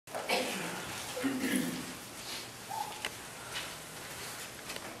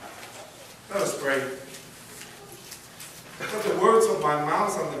pray. Let the words of my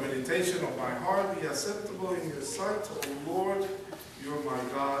mouth and the meditation of my heart be acceptable in your sight, O Lord. You are my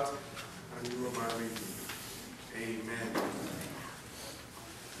God, and you are my Redeemer. Amen.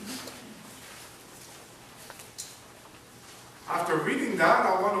 After reading that,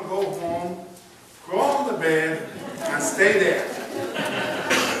 I want to go home, crawl on the bed, and stay there.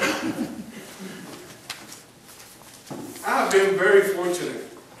 I have been very fortunate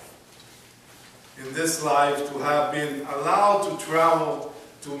in this life to have been allowed to travel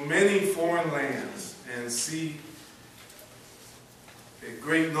to many foreign lands and see a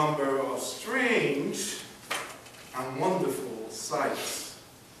great number of strange and wonderful sights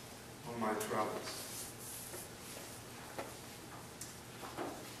on my travels.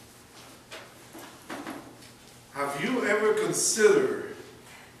 Have you ever considered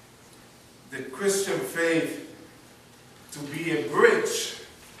the Christian faith to be a bridge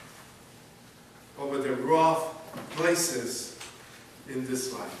over the rough places in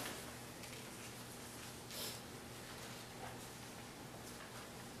this life?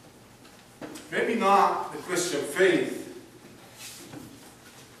 Maybe not the Christian faith.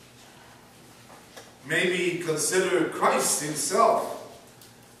 Maybe consider Christ himself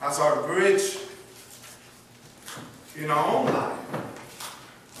as our bridge in our own life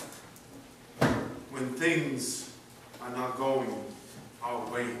when things are not going our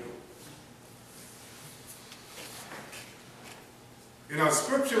way. In our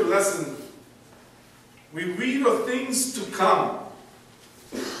scripture lesson, we read of things to come.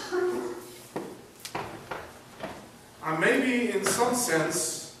 And maybe in some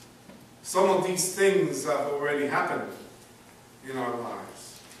sense, some of these things have already happened in our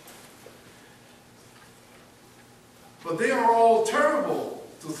lives. But they are all terrible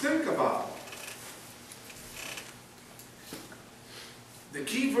to think about. The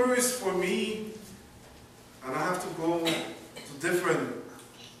key verse for me, and I have to go to different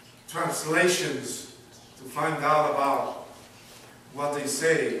translations to find out about what they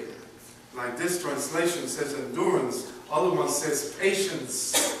say. Like this translation says endurance, other one says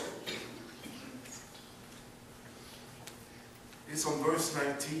patience. It's on verse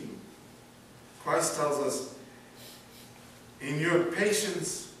 19. Christ tells us, in your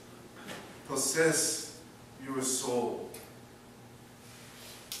patience, possess your soul,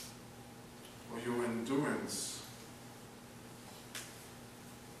 or your endurance.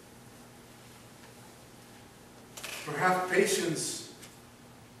 Perhaps patience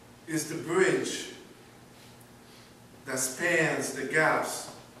is the bridge that spans the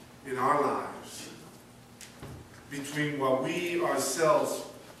gaps in our lives between what we ourselves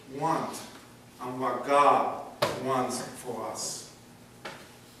want and what God wants for us.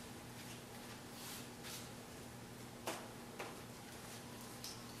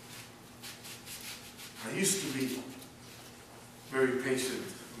 I used to be a very patient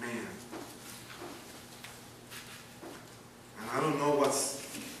man. And I don't know what's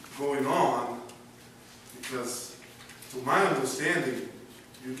going on, because to my understanding,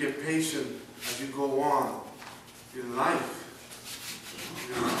 you get patient as you go on in life.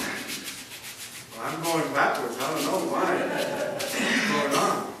 You know? Well, I'm going backwards. I don't know why. What's going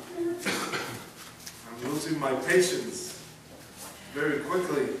on? I'm losing my patience very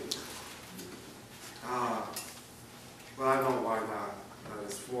quickly. But I know why that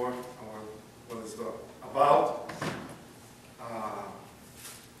is for, or what it's about.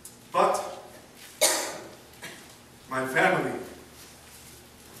 But my family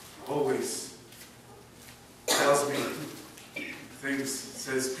always tells me things,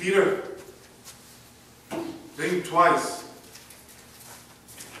 says, Peter, think twice,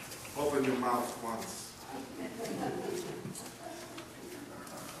 open your mouth once.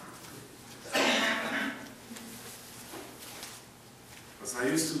 Because I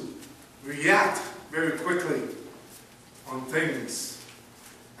used to react very quickly on things,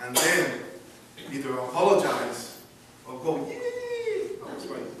 and then either apologize or go, yee, I was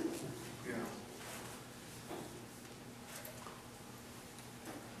right. You know.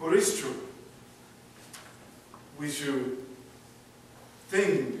 But it's true. We should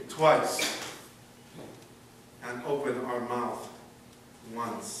think twice and open our mouth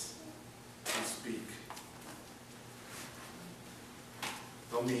once to speak.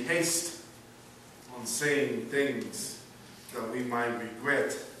 Don't be hasty on saying things that we might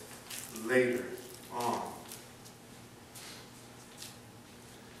regret later on.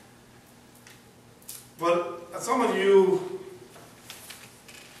 But some of you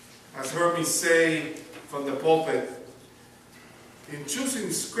has heard me say from the pulpit, in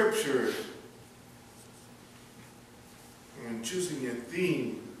choosing scripture, or in choosing a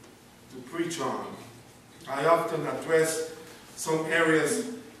theme to preach on. I often address some areas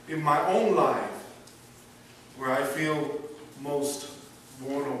in my own life where I feel most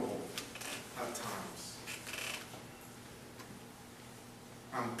vulnerable at times.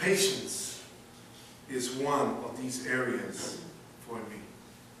 And patience is one of these areas for me.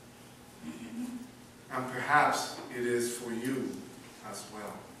 And perhaps it is for you as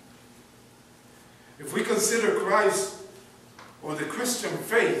well. If we consider Christ or the Christian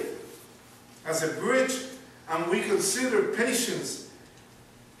faith as a bridge, and we consider patience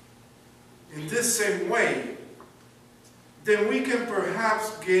in this same way, then we can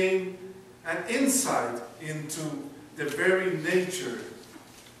perhaps gain an insight into the very nature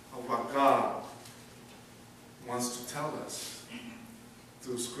of what God wants to tell us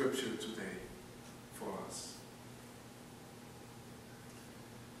through Scripture today for us.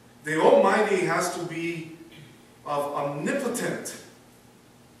 The Almighty has to be of omnipotent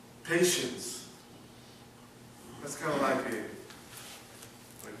patience. That's kind of like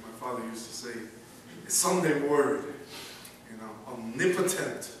my father used to say, a Sunday word, you know,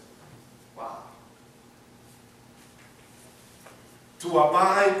 omnipotent. Wow. To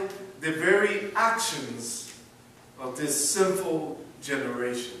abide the very actions of this sinful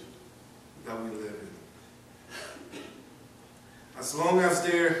generation that we live in. As long as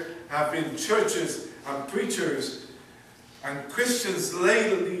there have been churches and preachers and Christians,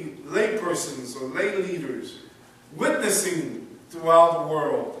 lay persons or lay leaders witnessing throughout the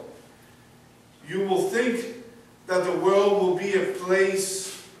world, you will think that the world will be a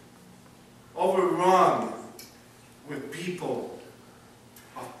place overrun with people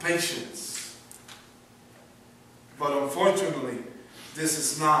of patience. But unfortunately, this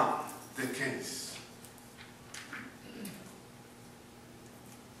is not the case.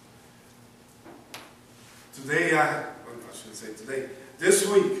 Today, I shouldn't say today, this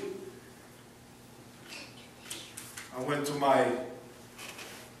week, I went to my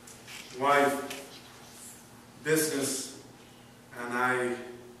wife's business, and I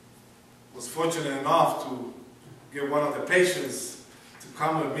was fortunate enough to get one of the patients to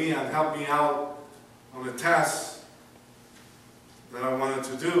come with me and help me out on a task that I wanted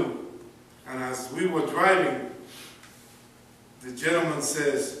to do. And as we were driving, the gentleman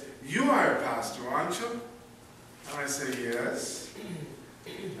says, "You are a pastor, aren't you?" And I said, "Yes."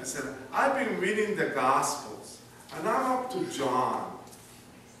 I said, "I've been reading the Gospels, and I'm up to John.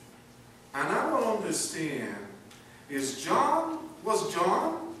 And I don't understand, was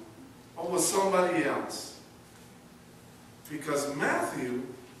John or was somebody else? Because Matthew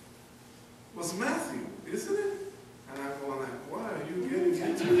was Matthew, isn't it?" And I'm going like, "What are you getting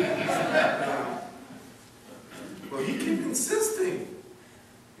into?" Well, he kept insisting,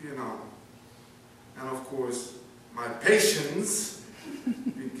 you know. And of course, my patience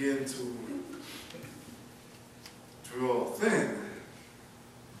began to draw thin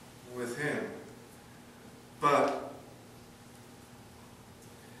with him. But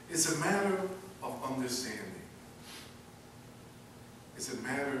it's a matter of understanding. It's a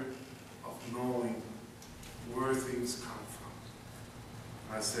matter of knowing where things come from.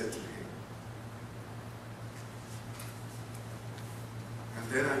 I said to him. And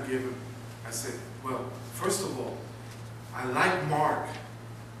then I said, "Well, first of all, I like Mark,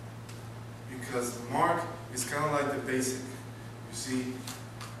 because Mark is kind of like the basic. You see,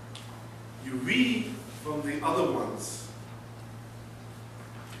 you read from the other ones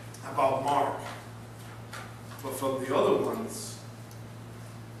about Mark, but from the other ones,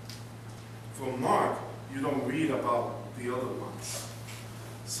 from Mark, you don't read about the other ones.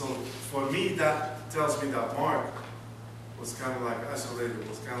 So for me, that tells me that Mark was kind of like isolated,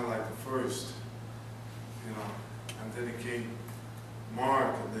 was kind of like the first, you know, and then it came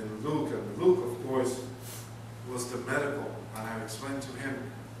Mark, and then Luke, and Luke, of course, was the medical, and I explained to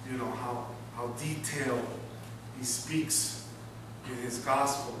him, you know, how detailed he speaks in his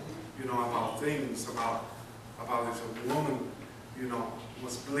gospel, you know, about things, about if a woman, you know,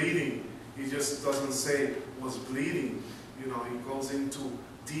 was bleeding, he just doesn't say was bleeding, you know, he goes into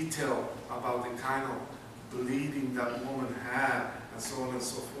detail about the kind of bleeding that woman had, and so on and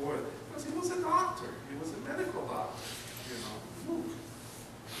so forth. Because he was a doctor, he was a medical doctor, you know, Luke.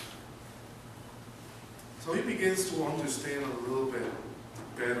 So he begins to understand a little bit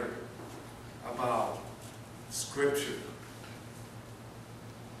better about Scripture.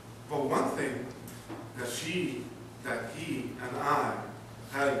 But one thing that he and I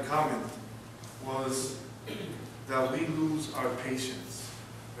had in common was that we lose our patience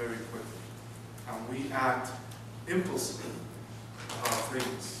very quickly. And we act impulsively about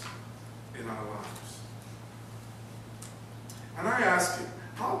things in our lives. And I asked him,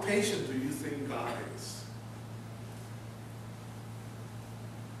 How patient do you think God is?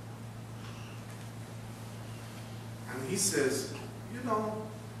 And he says, you know,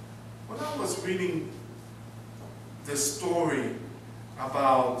 when I was reading the story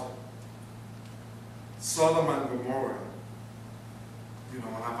about Sodom and Gomorrah, you know,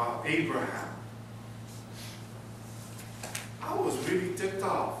 and about Abraham, I was really ticked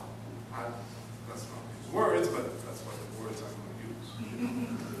off. That's not his words, but that's what the words I'm going to use.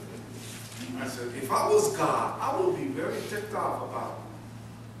 I said, if I was God, I would be very ticked off about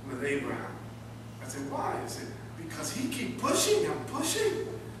with Abraham. I said, why? He said, because he keep pushing and pushing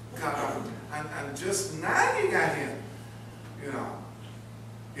God and just nagging at him. You know,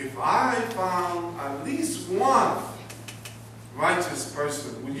 if I found at least one righteous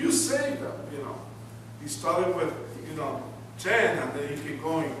person, would you save them? You know, he started with, 10, and then he kept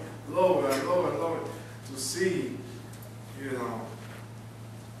going lower and lower and lower to see,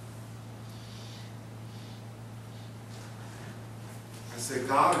 I said,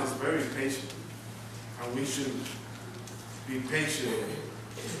 God is very patient, and we should be patient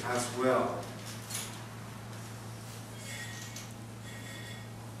as well.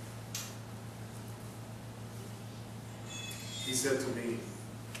 He said to me,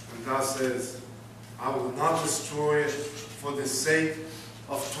 and God says, I will not destroy it for the sake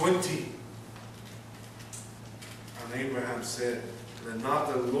of 20. And Abraham said, let not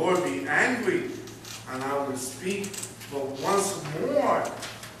the Lord be angry, and I will speak but once more.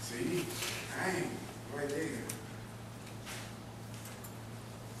 See? Hey, right there.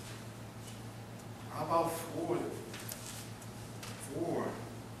 How about 4?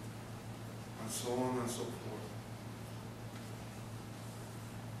 And so on and so forth.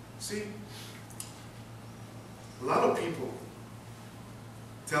 See, a lot of people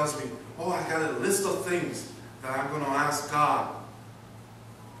tells me, oh, I got a list of things that I'm going to ask God,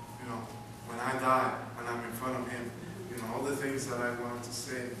 when I die and I'm in front of Him, all the things that I wanted to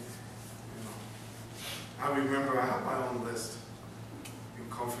say, I remember I have my own list in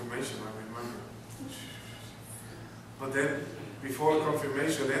confirmation, I remember. But then, before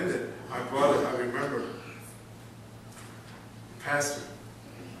confirmation ended, I remember, pastor,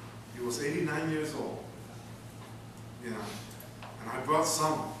 he was 89 years old, and I brought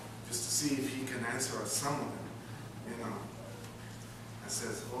some just to see if he can answer some of them, I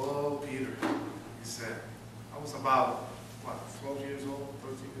says, oh, Peter, he said, I was about, 12 years old,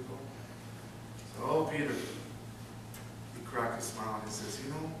 13 years old. So, oh, Peter, he cracked a smile and he says,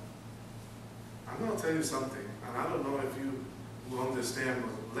 I'm going to tell you something, and I don't know if you will understand,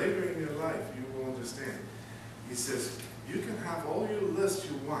 but later in your life, you will understand. He says, you can have all your list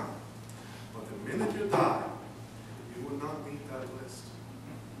you want, but the minute you die, you will not meet that list.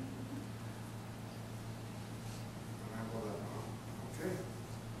 And I go, okay,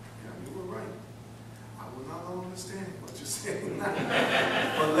 yeah, you were right. I will not understand what you're saying now.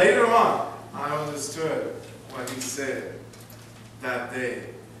 But later on, I understood what he said that day.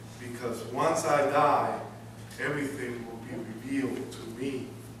 Because once I die, everything will be revealed to me.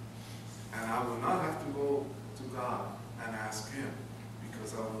 And I will not have to go to God and ask Him,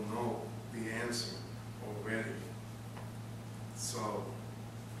 because I will know the answer already. So,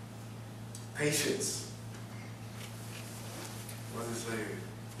 patience. What is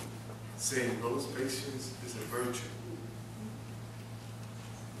a saying? Those patience is a virtue.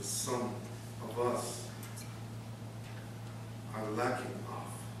 The some of us are lacking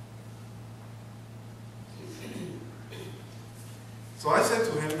of. So I said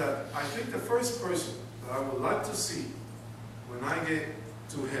to him that I think the first person that I would like to see when I get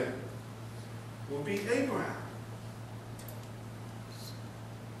to heaven will be Abraham.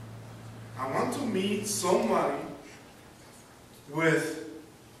 I want to meet somebody with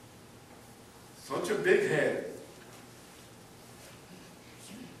such a big head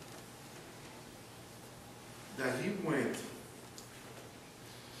that he went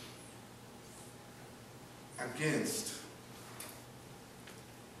against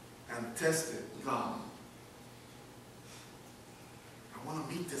and tested God. I want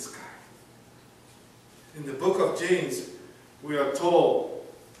to meet this guy. In the book of James, we are told,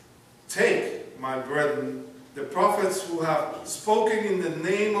 take, my brethren, the prophets who have spoken in the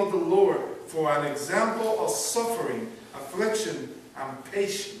name of the Lord for an example of suffering, affliction, and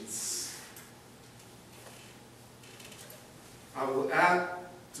patience. I will add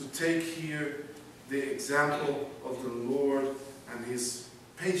to take here the example of the Lord and His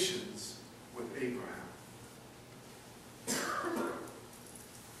patience with Abraham.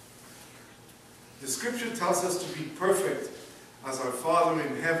 The scripture tells us to be perfect as our Father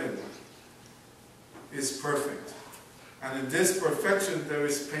in heaven is perfect. And in this perfection there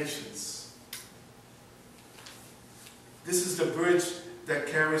is patience. This is the bridge that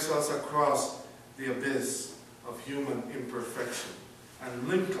carries us across the abyss of human imperfection and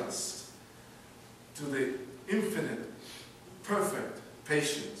links us to the infinite, perfect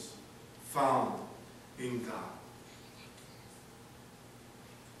patience found in God.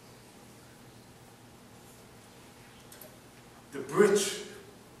 The bridge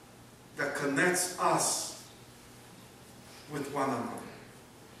that connects us with one another.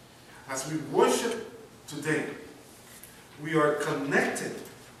 As we worship today, we are connected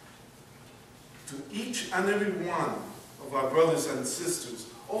to each and every one of our brothers and sisters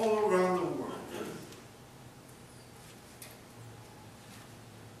all around the world.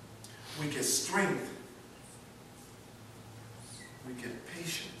 We get strength. We get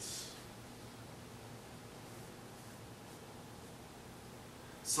patience.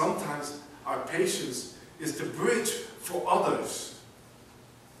 Sometimes our patience is the bridge for others.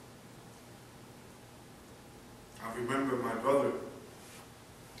 I remember my brother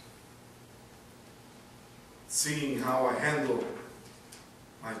seeing how I handle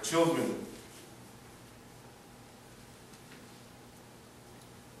my children.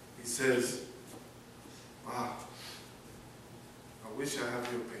 He says, "Wow, I wish I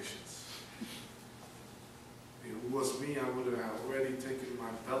had your patience. If it was me, I would have already taken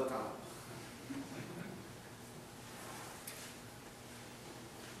my belt out."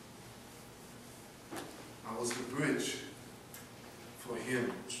 I was the bridge for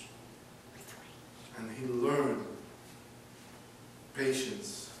him. And he learned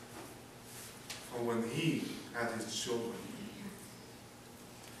patience from when he had his children.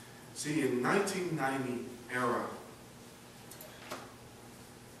 See, in 1990 era,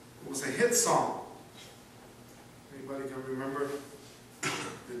 it was a hit song. Anybody can remember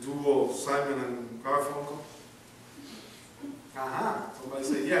the duo Simon and Garfunkel? Somebody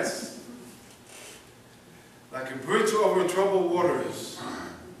say yes. Like a bridge over troubled waters.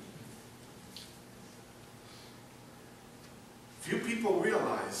 Few people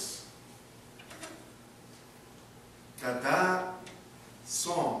realize that that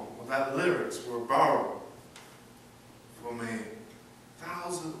song or that lyrics were borrowed from a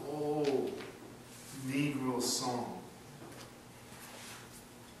 1,000-old Negro song.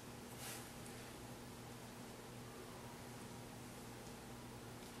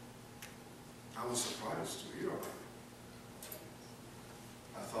 I was surprised to hear about it.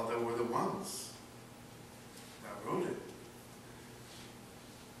 I thought they were the ones that wrote it.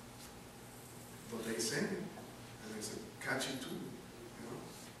 But they sang it, and it's a catchy tune, you know.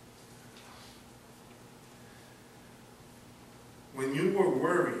 When you were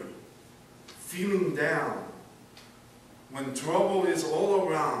worried, feeling down, when trouble is all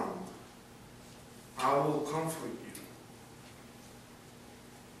around, I will comfort you.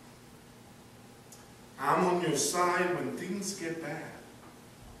 I'm on your side when things get bad.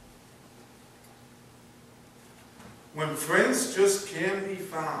 When friends just can't be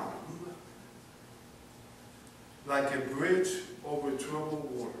found, like a bridge over troubled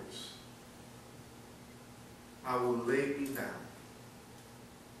waters, I will lay me down.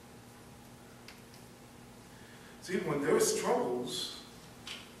 See, when there's troubles,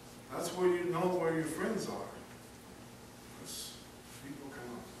 that's where you know where your friends are. Because people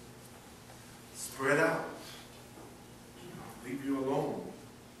kind of spread out, leave you alone.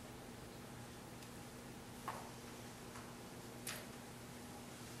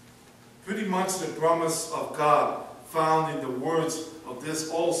 Pretty much the promise of God found in the words of this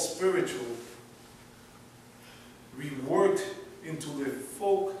all spiritual reworked into the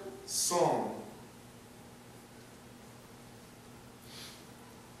folk song.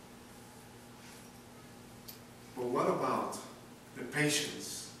 But what about the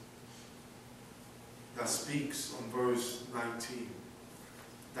patience that speaks on verse 19,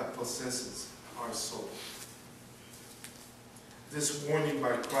 that possesses our soul? This warning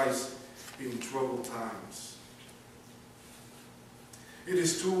by Christ in troubled times. It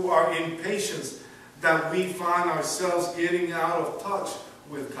is through our impatience that we find ourselves getting out of touch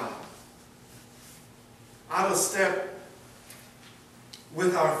with God, out of step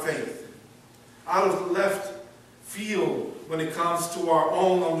with our faith, out of left field when it comes to our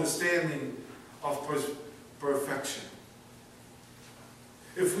own understanding of perfection.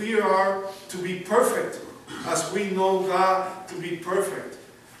 If we are to be perfect as we know God to be perfect,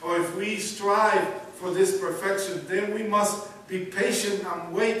 or if we strive for this perfection, then we must be patient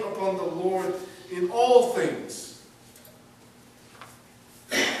and wait upon the Lord in all things.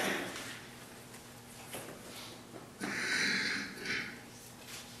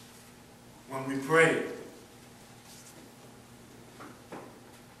 When we pray,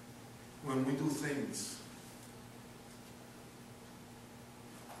 when we do things.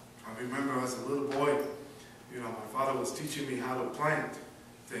 I remember as a little boy, my father was teaching me how to plant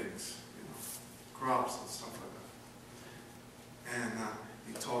things, crops and stuff like that. And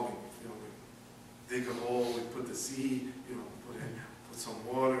he taught me, we dig a hole, we put the seed, put some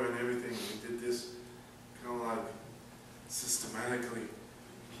water and everything. We did this kind of like systematically,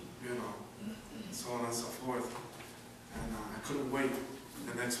 so on and so forth. And I couldn't wait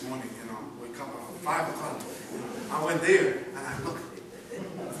the next morning, wake up at 5 o'clock. I went there and I looked,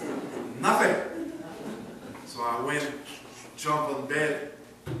 nothing. So I went, jumped on bed.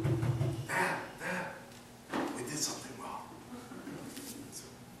 Dad, we did something wrong. So,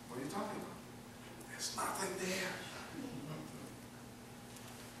 what are you talking about? There's nothing there.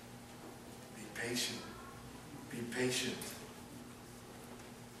 Be patient. Be patient.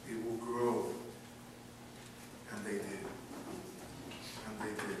 It will grow. And they did. And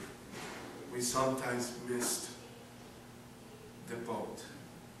they did. We sometimes missed the boat.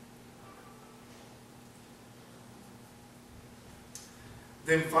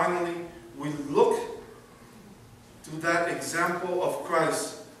 Then finally, we look to that example of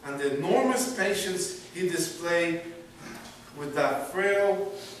Christ and the enormous patience he displayed with that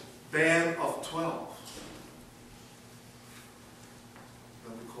frail band of 12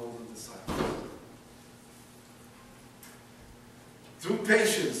 that we call the disciples. Through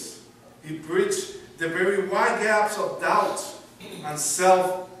patience, he bridged the very wide gaps of doubt and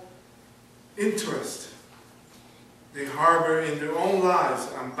self-interest they harbor in their own lives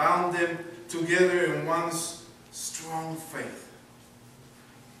and bound them together in one strong faith.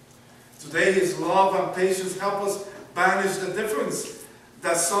 Today, his love and patience help us banish the difference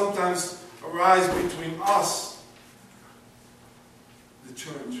that sometimes arises between us, the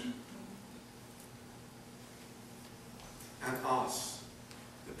church, and us,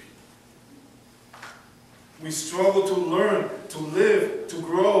 the people. We struggle to learn, to live, to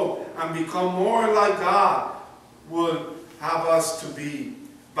grow, and become more like God would have us to be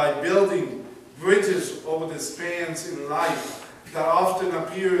by building bridges over the spans in life that often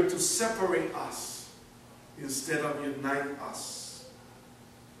appear to separate us instead of unite us.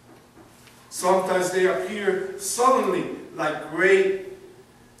 Sometimes they appear suddenly like great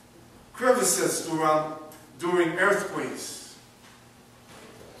crevices during earthquakes.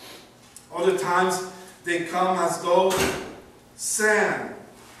 Other times they come as though sand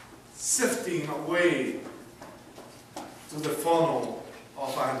sifting away to the funnel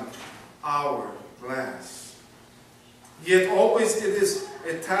of an hourglass. Yet always it is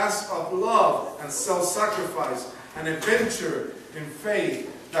a task of love and self-sacrifice, an adventure in faith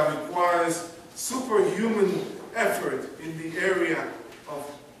that requires superhuman effort in the area of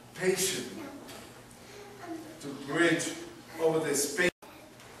patience to bridge over the space.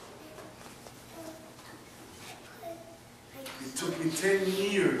 It took me 10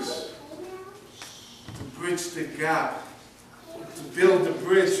 years to bridge the gap, to build the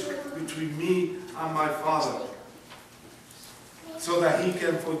bridge between me and my Father, so that he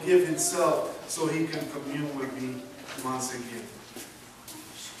can forgive himself, so he can commune with me once again.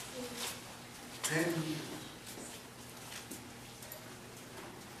 10 years.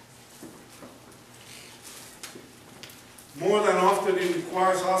 More than often, it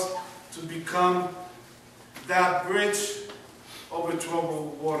requires us to become that bridge over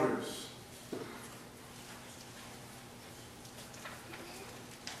troubled waters.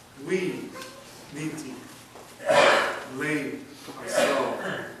 We need to lay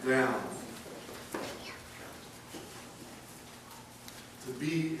ourselves down to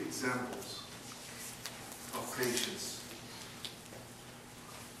be examples of patience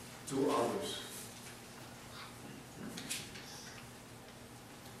to others.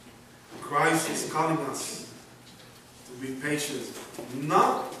 Christ is calling us to be patient,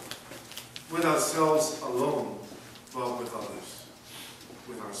 not with ourselves alone, but with others.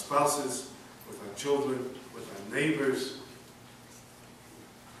 With our spouses, with our children, with our neighbors,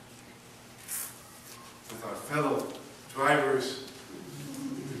 with our fellow drivers.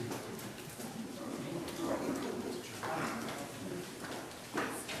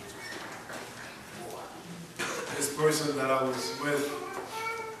 This person that I was with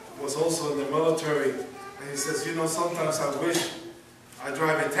was also in the military, and he says, sometimes I wish I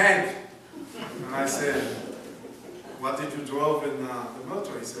drive a tank. And I said, what did you drive in the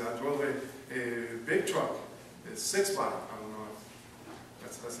military? He said, I drove a big truck, a 6x. I don't know,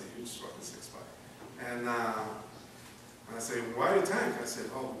 that's a huge truck, a 6x. And I said, why a tank? I said,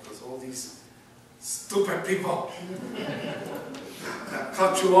 oh, because all these stupid people that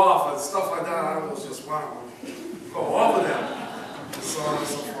cut you off and stuff like that, I was just, wow, go over them. And so on and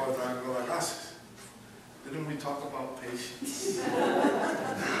so forth. And I go like, talk about patience.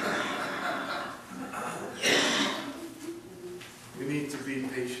 We need to be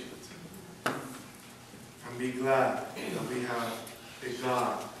patient and be glad that we have a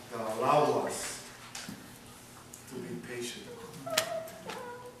God that allows us to be patient.